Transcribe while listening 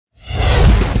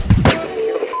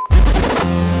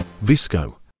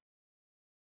VISKOU.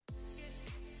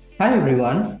 Hi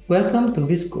everyone, welcome to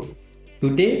VISKOU.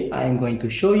 Today I am going to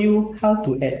show you how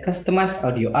to add customized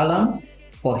audio alarm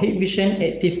for HIKVISION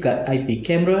ActiveGuard IP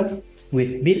camera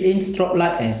with built-in strobe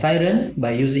light and siren by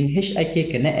using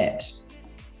HIKCONNECT apps.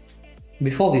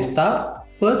 Before we start,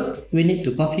 first we need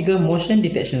to configure motion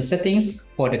detection settings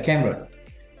for the camera.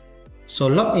 So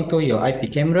log into your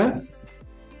IP camera,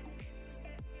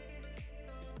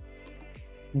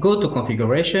 go to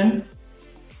configuration,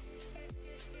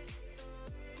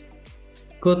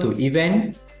 go to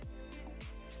event,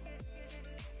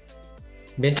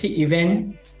 basic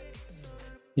event,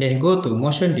 then go to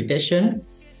motion detection,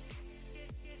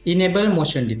 enable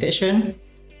motion detection,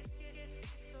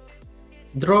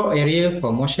 draw area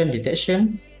for motion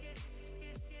detection.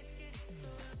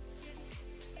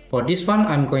 For this one,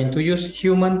 I'm going to use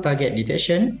human target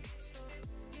detection,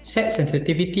 set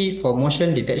sensitivity for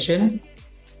motion detection,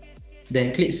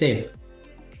 then click save.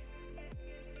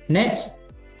 Next,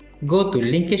 go to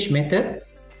linkage method,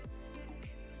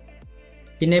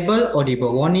 enable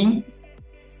audible warning.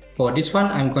 For this one,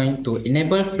 I'm going to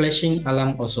enable flashing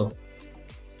alarm also.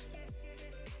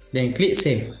 Then click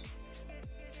save.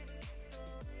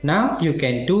 Now you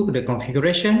can do the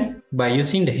configuration by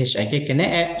using the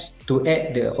HIKCONNECT apps to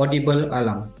add the audible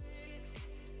alarm.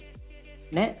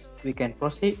 Next, we can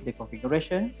proceed the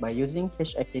configuration by using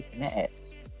HIKCONNECT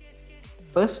apps.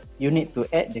 First, you need to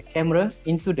add the camera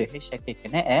into the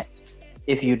HIKCONNECT apps.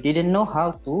 If you didn't know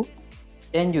how to,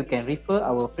 then you can refer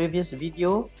our previous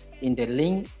video in the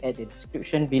link at the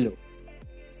description below.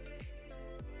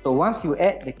 So once you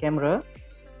add the camera,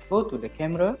 go to the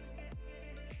camera,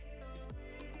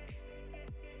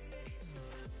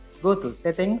 go to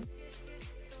settings,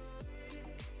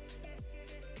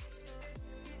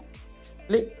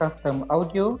 click custom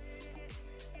audio,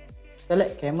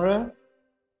 select camera,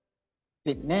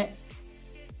 click next.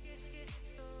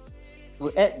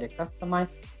 To add the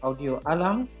customized audio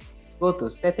alarm, go to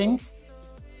settings,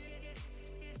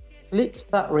 click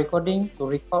start recording to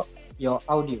record your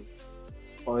audio.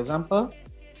 For example,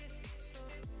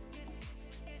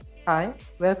 hi,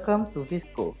 welcome to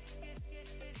VISKOU.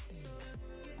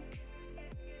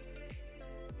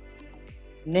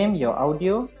 Name your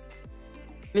audio,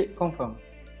 click confirm.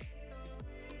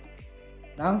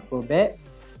 Now go back,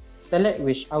 select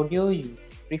which audio you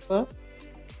prefer,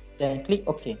 then click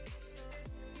OK.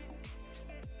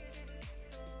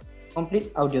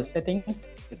 Complete audio settings,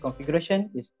 the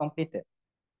configuration is completed.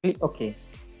 Click OK.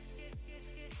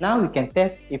 Now we can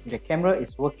test if the camera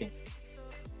is working.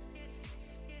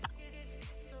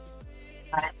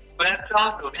 Hi,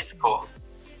 welcome to VISKOU.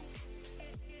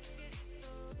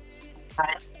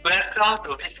 Hi, welcome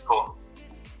to VISKOU.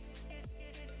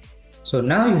 So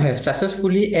now you have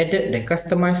successfully added the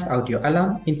customized audio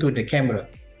alarm into the camera.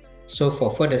 So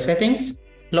for further settings,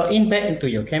 log in back into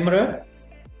your camera.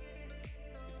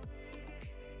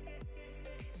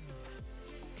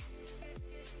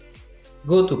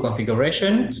 Go to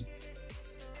configurations.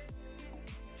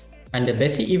 Under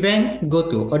basic event,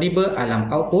 go to audible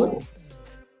alarm output.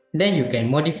 Then you can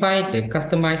modify the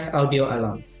customized audio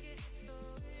alarm.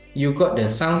 You got the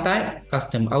sound type,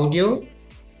 custom audio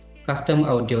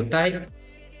type.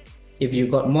 If you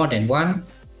got more than one,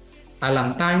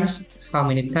 alarm times, how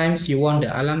many times you want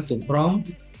the alarm to prompt,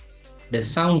 the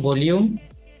sound volume.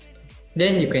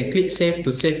 Then you can click save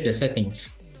to save the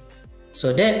settings.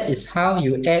 So that is how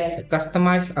you add a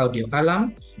customized audio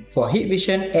alarm for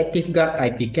HIKVISION ActiveGuard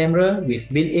IP camera with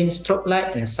built-in strobe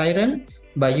light and siren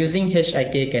by using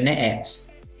HIKCONNECT apps.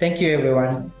 Thank you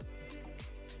everyone.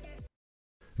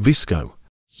 VISKOU.